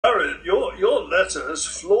Harriet, your letter has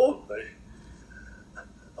floored me.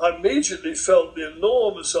 I immediately felt the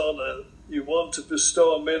enormous honour you want to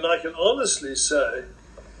bestow on me, and I can honestly say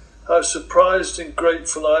how surprised and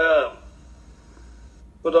grateful I am.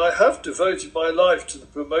 But I have devoted my life to the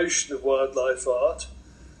promotion of wildlife art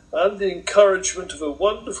and the encouragement of a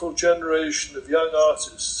wonderful generation of young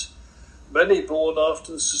artists, many born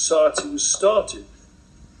after the Society was started.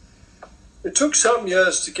 It took some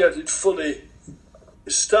years to get it fully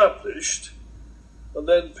established, and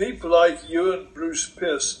then people like you and Bruce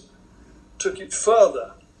Pearson took it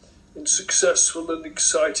further in successful and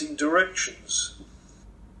exciting directions.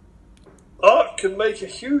 Art can make a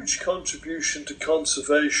huge contribution to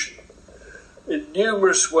conservation in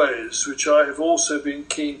numerous ways, which I have also been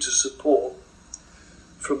keen to support,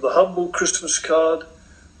 from the humble Christmas card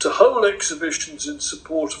to whole exhibitions in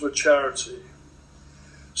support of a charity.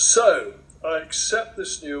 So, I accept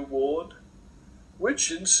this new award,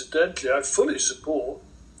 which incidentally I fully support.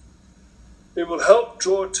 It will help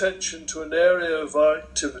draw attention to an area of our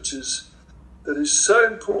activities that is so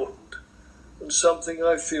important and something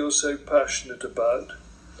I feel so passionate about.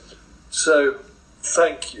 So,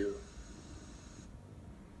 thank you.